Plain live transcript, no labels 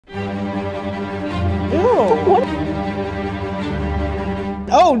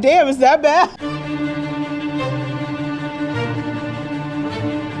Oh, damn, is that bad?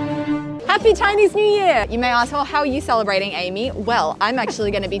 Happy Chinese New Year! You may ask, well, how are you celebrating, Amy? Well, I'm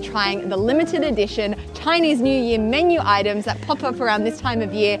actually going to be trying the limited edition Chinese New Year menu items that pop up around this time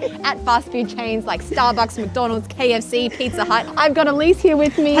of year at fast food chains like Starbucks, McDonald's, KFC, Pizza Hut. I've got Elise here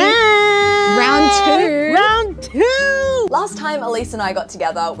with me. Hey! Round two! Last time Elise and I got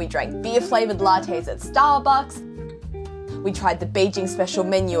together, we drank beer-flavored lattes at Starbucks. We tried the Beijing special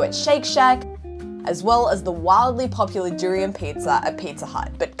menu at Shake Shack, as well as the wildly popular durian pizza at Pizza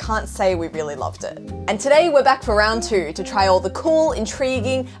Hut, but can't say we really loved it. And today we're back for round two to try all the cool,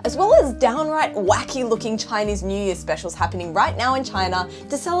 intriguing, as well as downright wacky looking Chinese New Year specials happening right now in China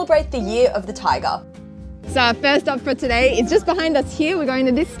to celebrate the Year of the Tiger. So our first up for today is just behind us here. We're going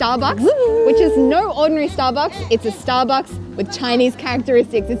to this Starbucks, which is no ordinary Starbucks. It's a Starbucks with Chinese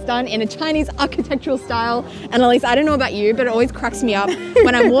characteristics. It's done in a Chinese architectural style. And Elise, I don't know about you, but it always cracks me up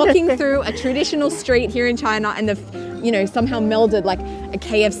when I'm walking through a traditional street here in China and somehow melded like a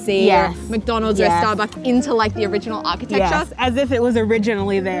KFC or McDonald's or a Starbucks into like the original architecture. Yes, as if it was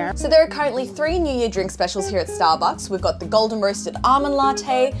originally there. So there are currently 3 New Year drink specials here at Starbucks. We've got the golden roasted almond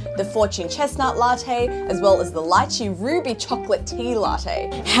latte, the fortune chestnut latte, as well as the lychee ruby chocolate tea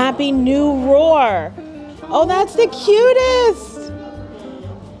latte. Happy New Roar. Oh, that's the cutest.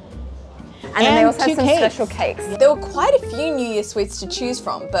 And then they also have some special cakes. There were quite a few New Year sweets to choose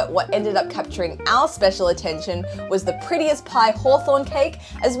from, but what ended up capturing our special attention was the prettiest pie hawthorn cake,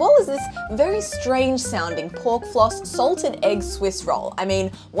 as well as this very strange sounding pork floss salted egg Swiss roll. I mean,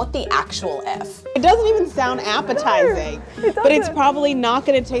 what the actual F? It doesn't even sound appetizing, but it's probably not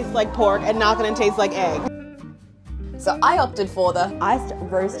gonna taste like pork and not gonna taste like egg. So I opted for the iced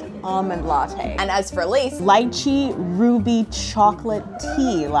roast almond latte. And as for Elise, lychee ruby chocolate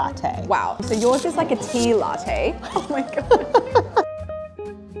tea latte. Wow, so yours is like a tea latte. Oh my God.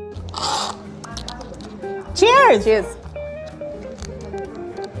 Cheers! Cheers.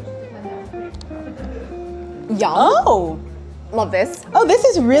 Yum. Oh! Love this. Oh, this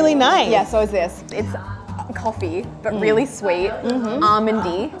is really nice. Yeah, so is this. It's coffee, but really sweet,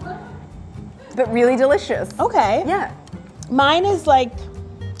 almondy, but really delicious. Okay. Yeah. Mine is like,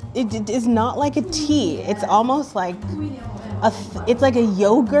 it is not like a tea. It's almost like it's like a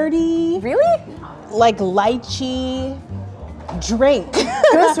yogurty. Really? Like lychee drink. Can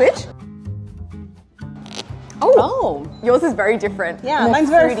I switch? Oh. Yours is very different. Yeah, more mine's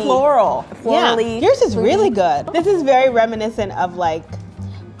fruity, very floral. Florally. Yeah. Yours is fruity. really good. This is very reminiscent of like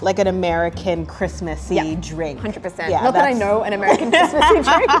an American Christmassy drink. 100%. Yeah, Not that I know an American Christmassy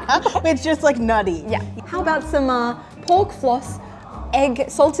drink. It's just like nutty. Yeah. How about some pork floss,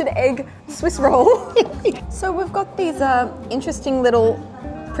 salted egg Swiss roll? So we've got these interesting little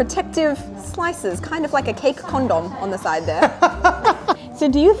protective slices, kind of like a cake condom on the side there. So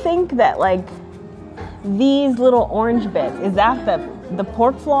do you think that like these little orange bits, is that the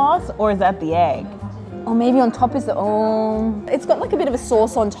pork floss or is that the egg? Or maybe on top is it's got like a bit of a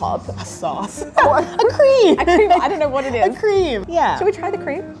sauce on top. A sauce. Or a cream. A cream, I don't know what it is. A cream. Yeah. Should we try the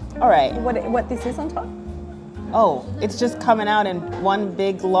cream? All right. What this is on top? Oh, it's just coming out in one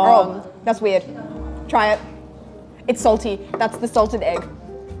big long. Oh, that's weird. Try it. It's salty. That's the salted egg.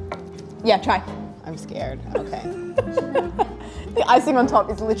 Yeah, try. I'm scared. Okay. The icing on top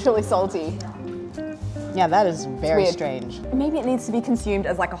is literally salty. Yeah, that is very strange. Maybe it needs to be consumed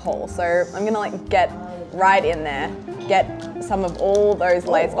as like a whole. So I'm gonna like get right in there, get some of all those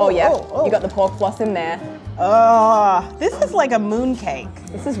layers. Oh, yeah, you got the pork floss in there. This is like a moon cake.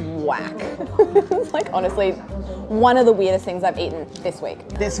 This is whack. It's like honestly one of the weirdest things I've eaten this week.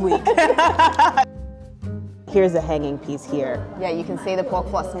 Here's a hanging piece here. Yeah, you can see the pork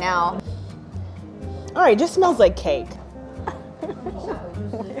floss now. All right, just smells like cake.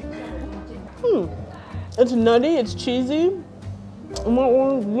 It's nutty, it's cheesy.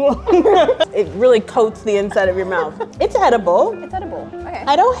 It really coats the inside of your mouth. It's edible. It's edible. Okay.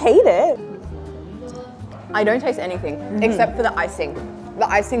 I don't hate it. I don't taste anything except for the icing. The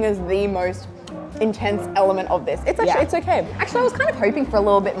icing is the most intense element of this. It's actually it's okay. Actually, I was kind of hoping for a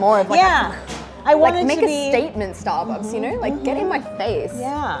little bit more of like I wanted make to a statement Starbucks, you know? Like get in my face.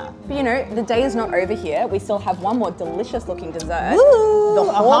 Yeah. But you know, the day is not over here. We still have one more delicious looking dessert. Ooh, the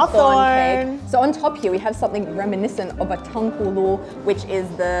a hawthorn cake. So on top here we have something reminiscent of a tangkulu, which is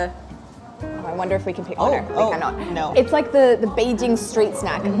the I wonder if we can pick one. We cannot. No. It's like the Beijing street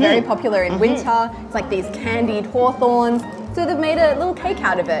snack, very popular in winter. It's like these candied hawthorns. So they've made a little cake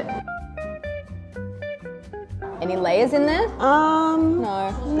out of it. Any layers in there?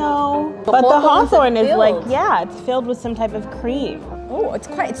 No. But the hawthorn is like, it's filled with some type of cream. Oh, it's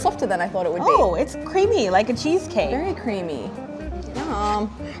softer than I thought it would be. Oh, it's creamy, like a cheesecake. Very creamy.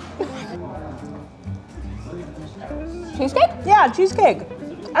 Yum. Cheesecake? Yeah, cheesecake.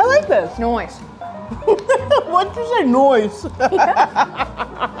 I like this. Nice. What'd you say, noise?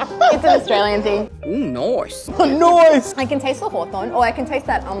 It's an Australian thing. Ooh, nice. Noise. I can taste the hawthorn, or I can taste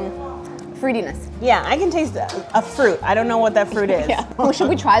that fruitiness. Yeah, I can taste a fruit. I don't know what that fruit is. Yeah. Well, should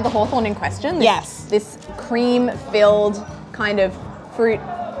we try the hawthorn in question? Yes. This cream-filled kind of fruit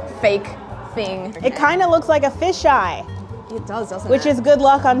fake thing. It kind of looks like a fisheye, It does, doesn't which it? is good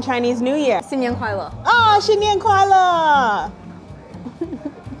luck on Chinese New Year. 新年快乐. Ah, 新年快乐.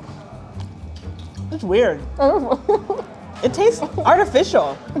 It's weird. It tastes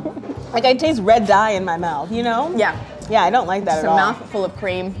artificial. Like I taste red dye in my mouth, you know? Yeah. Yeah, I don't like that It's at a all. mouthful of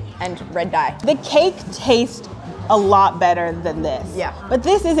cream and red dye. The cake tastes a lot better than this. Yeah. But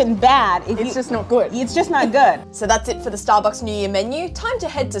this isn't bad. It's just not good. It's just not good. So that's it for the Starbucks New Year menu. Time to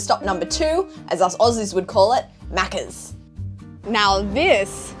head to stop number 2, as us Aussies would call it, Macca's. Now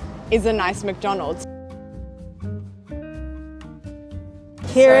this is a nice McDonald's.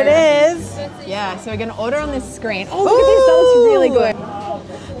 Here it is. Yeah, so we're gonna order on this screen. Oh, look at this, that looks really good.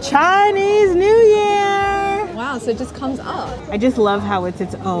 Chinese New Year. Wow, so it just comes up. I just love how it's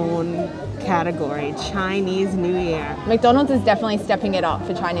its own category, Chinese New Year. McDonald's is definitely stepping it up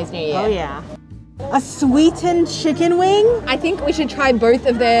for Chinese New Year. Oh yeah. A sweetened chicken wing? I think we should try both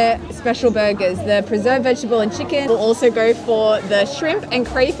of their special burgers. The preserved vegetable and chicken. We'll also go for the shrimp and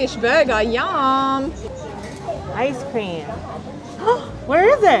crayfish burger. Yum! Ice cream. Where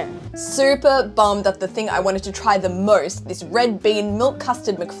is it? Super bummed that the thing I wanted to try the most, this red bean milk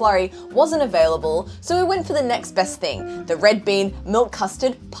custard McFlurry, wasn't available, so we went for the next best thing, the red bean milk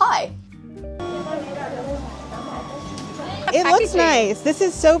custard pie. It looks nice. This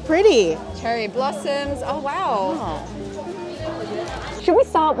is so pretty. Cherry blossoms. Oh, wow. Should we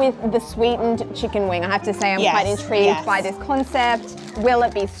start with the sweetened chicken wing? I have to say I'm Yes, quite intrigued yes. by this concept. Will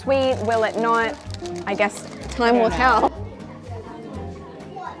it be sweet? Will it not? I guess time will tell.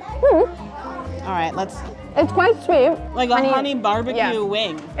 All right, let's, It's quite sweet. like a honey barbecue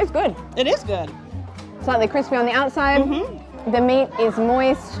wing. It's good. It is good. Slightly crispy on the outside. The meat is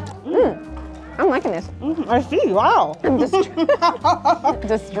moist. I'm liking this. I see, wow. I'm just destroying.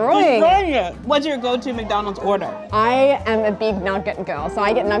 Destroying it. What's your go-to McDonald's order? I am a big nugget girl, so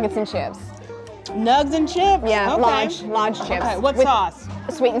I get nuggets and chips. Nugs and chips? Yeah, Okay. large chips. Okay, what With sauce?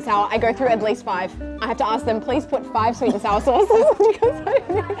 Sweet and sour. I go through at least 5. I have to ask them, please put 5 sweet and sour sauces.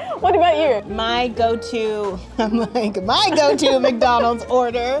 Because what about you? My go-to McDonald's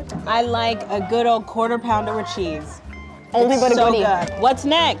order, I like a good old quarter pounder with cheese. Only but a So goodie. good. What's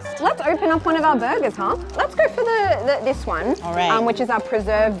next? Let's open up one of our burgers, huh? Let's go for this one. All right. Which is our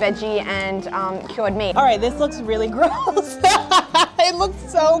preserved veggie and cured meat. All right, this looks really gross. It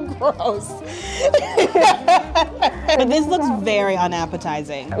looks so gross. But this looks very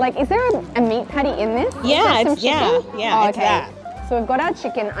unappetizing. Like, is there a meat patty in this? Yeah, Is there it's, some chicken? yeah, it's that. So we've got our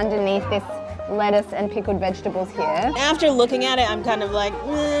chicken underneath this lettuce and pickled vegetables here. After looking at it, I'm kind of like,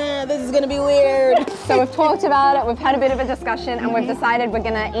 this is gonna be weird. So we've talked about it, we've had a bit of a discussion, and we've decided we're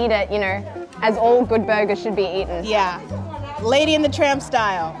gonna eat it, you know, as all good burgers should be eaten. Yeah, Lady in the Tramp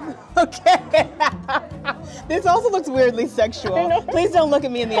style. Okay. This also looks weirdly sexual. Please don't look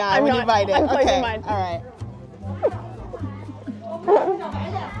at me in the eye I'm when not. you bite it. I'm closing Okay, mine. all right.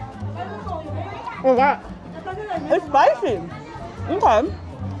 It's spicy. Okay.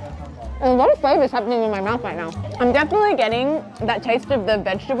 A lot of flavors happening in my mouth right now. I'm definitely getting that taste of the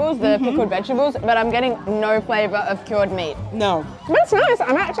vegetables, the pickled vegetables, but I'm getting no flavor of cured meat. No. But it's nice.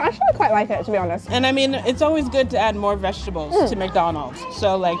 I actually quite like it, to be honest. And I mean, it's always good to add more vegetables to McDonald's.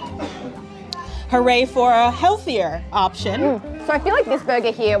 So like, hooray for a healthier option. So I feel like this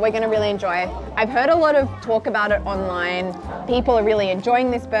burger here, we're gonna really enjoy. I've heard a lot of talk about it online. People are really enjoying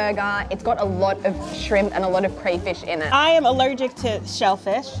this burger. It's got a lot of shrimp and a lot of crayfish in it. I am allergic to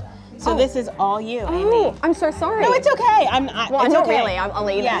shellfish, so this is all you, Amy. Oh, I'm so sorry. No, it's okay. Well, it's not okay. really. I'll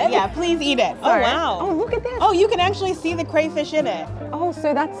eat Yeah, it. yeah, please eat it. Sorry. Oh, wow. Oh, look at this. Oh, you can actually see the crayfish in it. Oh, so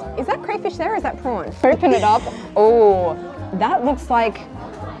is that crayfish there or is that prawn? Open it up. Oh, that looks like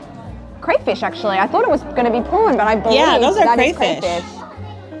crayfish actually. I thought it was going to be prawn, but I believe Yeah, those are that is crayfish.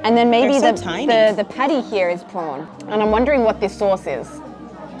 And then maybe They're so tiny. the patty here is prawn. And I'm wondering what this sauce is.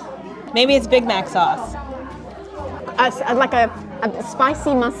 Maybe it's Big Mac sauce. Like a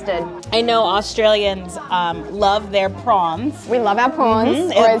spicy mustard. I know Australians love their prawns. We love our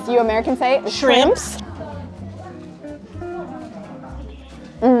prawns, or as you Americans say, Shrimps.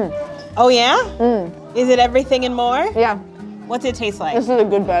 Oh yeah? Is it everything and more? Yeah, What's it taste like? this is a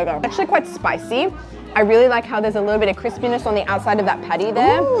good burger. Actually quite spicy. I really like how there's a little bit of crispiness on the outside of that patty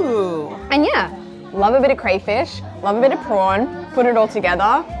there. Ooh. And yeah, love a bit of crayfish, love a bit of prawn, put it all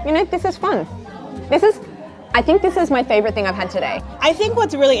together. You know, this is fun. I think this is my favorite thing I've had today. I think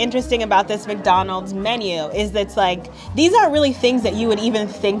what's really interesting about this McDonald's menu is that it's like, these aren't really things that you would even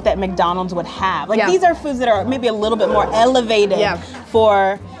think that McDonald's would have. Like these are foods that are maybe a little bit more elevated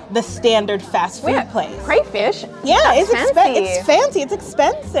for the standard fast food place. Crayfish. Yeah, it's fancy. It's fancy. It's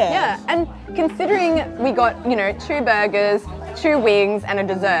expensive. Yeah, and considering we got, you know, 2 burgers, 2 wings, and a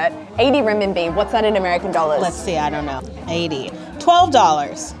dessert, 80 renminbi. What's that in American dollars? Let's see, I don't know. 80.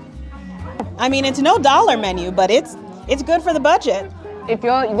 $12. I mean, it's no dollar menu, but it's good for the budget. If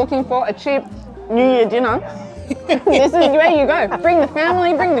you're looking for a cheap New Year dinner, this is where you go. Bring the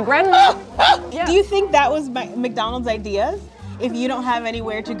family, bring the grandma. Yeah. Do you think that was McDonald's ideas? If you don't have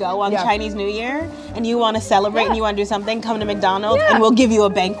anywhere to go on Chinese New Year and you want to celebrate and you want to do something, come to McDonald's and we'll give you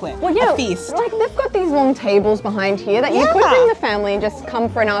a banquet, a feast. Like they've got these long tables behind here that you could bring the family and just come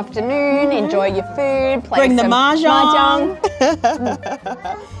for an afternoon, enjoy your food, play bring some the mahjong.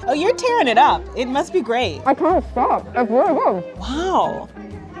 Oh, you're tearing it up. It must be great. I can't stop. It's really good. Wow.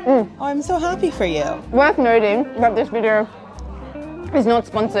 Oh, I'm so happy for you. Worth noting that this video is not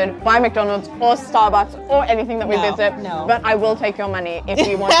sponsored by McDonald's or Starbucks or anything that we visit. No. But I will take your money if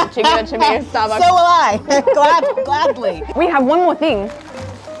you want to give it to me at Starbucks. So will I. Gladly. We have one more thing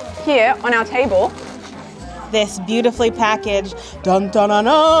here on our table. This beautifully packaged dun dun dun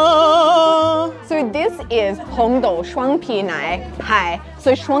dun. So this is Hongdou Shuangpi Nai Pie.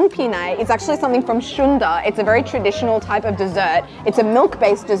 So Shuangpi Nai is actually something from Shunda. It's a very traditional type of dessert. It's a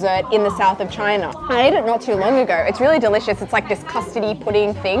milk-based dessert in the south of China. I ate it not too long ago. It's really delicious. It's like this custardy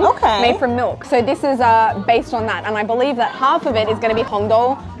pudding thing made from milk. So this is based on that, and I believe that half of it is going to be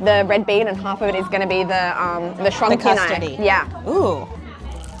Hongdou, the red bean, and half of it is going to be the Shuangpi Nai. Yeah. Ooh.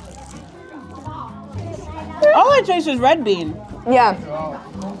 All I taste is red bean. Yeah.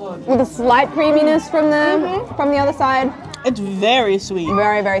 With a slight creaminess from the other side. It's very sweet.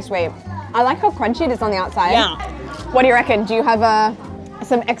 Very, very sweet. I like how crunchy it is on the outside. Yeah. What do you reckon? Do you have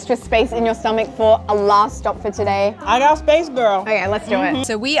some extra space in your stomach for a last stop for today? I got space, girl. Okay, let's do it.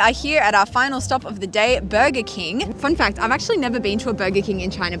 So we are here at our final stop of the day, Burger King. Fun fact, I've actually never been to a Burger King in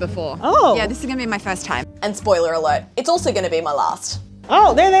China before. Oh. Yeah, this is gonna be my first time. And spoiler alert, it's also gonna be my last.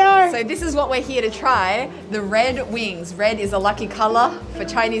 Oh, there they are. So this is what we're here to try, the red wings. Red is a lucky color for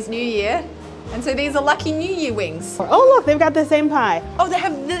Chinese New Year. And so these are lucky New Year wings. Oh, look, they've got the same pie. Oh, they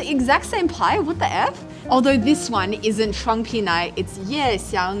have the exact same pie? What the F? Although this one isn't shuangpi nai, it's ye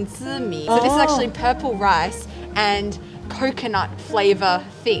xiang zi mi. So this is actually purple rice and coconut flavor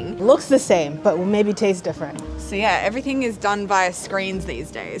thing. Looks the same, but will maybe taste different. So yeah, everything is done via screens these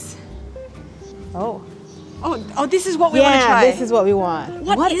days. Oh. Oh, this is what we want to try. Yeah, this is what we want.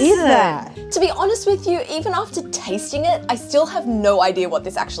 What is that? To be honest with you, even after tasting it, I still have no idea what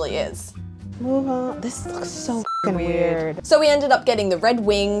this actually is. Move on. This looks so weird. So we ended up getting the red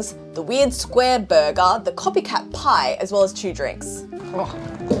wings, the weird square burger, the copycat pie, as well as 2 drinks.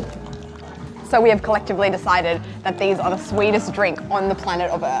 So we have collectively decided that these are the sweetest drink on the planet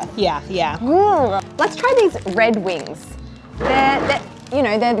of Earth. Yeah, yeah. Let's try these red wings.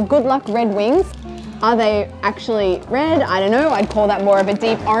 They're good luck red wings. Are they actually red? I don't know. I'd call that more of a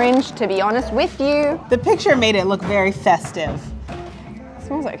deep orange, to be honest with you. The picture made it look very festive. It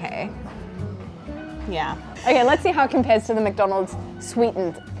smells okay. Yeah. Okay, let's see how it compares to the McDonald's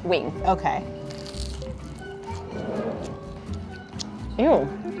sweetened wing. Okay. Ew.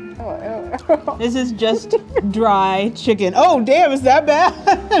 This is just dry chicken. Oh, damn, is that bad?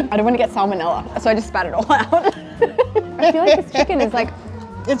 I don't want to get salmonella, so I just spat it all out. I feel like this chicken is like...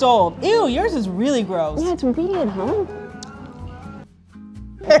 It's old. Ew, yours is really gross. Yeah, it's weird, huh?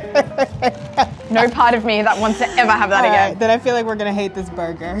 No part of me that wants to ever have that again. Then I feel like we're gonna hate this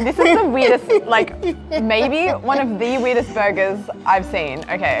burger. This is the weirdest, like, maybe one of the weirdest burgers I've seen.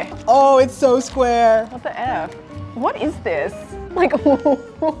 Okay. Oh, it's so square. What the F? What is this? Like,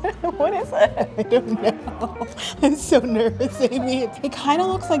 what is it? I don't know. I'm so nervous, Amy. It kind of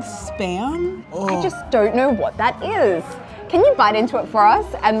looks like Spam. Oh. I just don't know what that is. Can you bite into it for us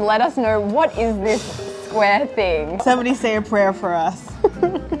and let us know what is this square thing? Somebody say a prayer for us.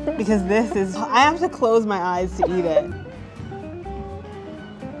 Because this is, I have to close my eyes to eat it.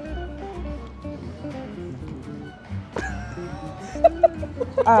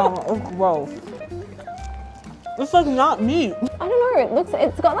 Oh, it's gross. It's like not meat. I don't know,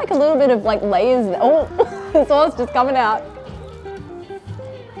 it's got like a little bit of like layers. Oh, the sauce just coming out.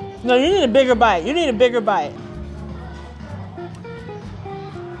 No, you need a bigger bite. You need a bigger bite.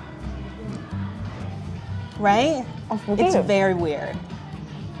 Right? Oh, it's very weird.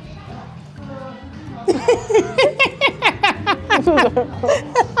 It's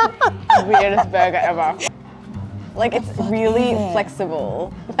Weirdest burger ever. Like it's really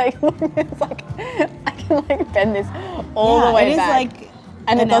flexible. Like it's like I can like bend this all the way back. It is like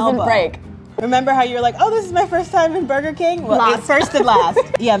and it doesn't break. Remember how you're like, oh, this is my first time in Burger King? Well, it's first and last.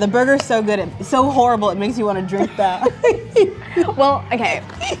 Yeah, the burger's so good, it's so horrible, it makes you want to drink that. Well, okay,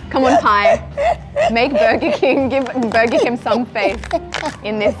 come on, Pie. Make Burger King, give Burger King some face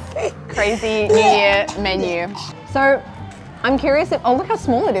in this crazy New Year menu. So, I'm curious if, oh, look how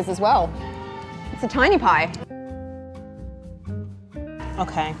small it is as well. It's a tiny pie.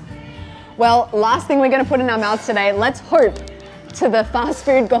 Okay. Well, last thing we're gonna put in our mouths today, let's hope to the fast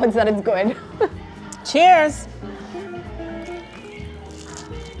food gods that it's good. Cheers.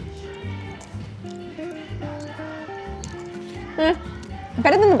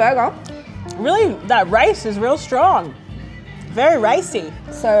 Better than the burger. Really, that rice is real strong. Very ricey.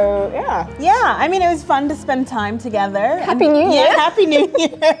 So, yeah. Yeah, I mean, it was fun to spend time together. Happy New Year. Yeah, Happy New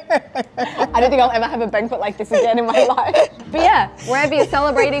Year. I don't think I'll ever have a banquet like this again in my life. But yeah, wherever you're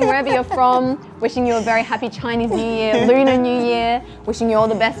celebrating, wherever you're from, wishing you a very happy Chinese New Year, Lunar New Year, wishing you all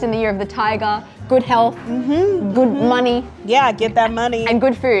the best in the year of the tiger, good health, good money. Yeah, get that money. And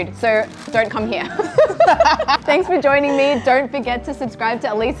good food, so don't come here. Thanks for joining me. Don't forget to subscribe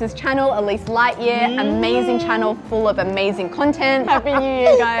to Elise's channel, Elise Lightyear, amazing channel full of amazing content. Happy New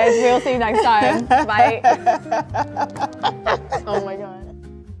Year, guys. We'll see you next time. Bye. Oh my God.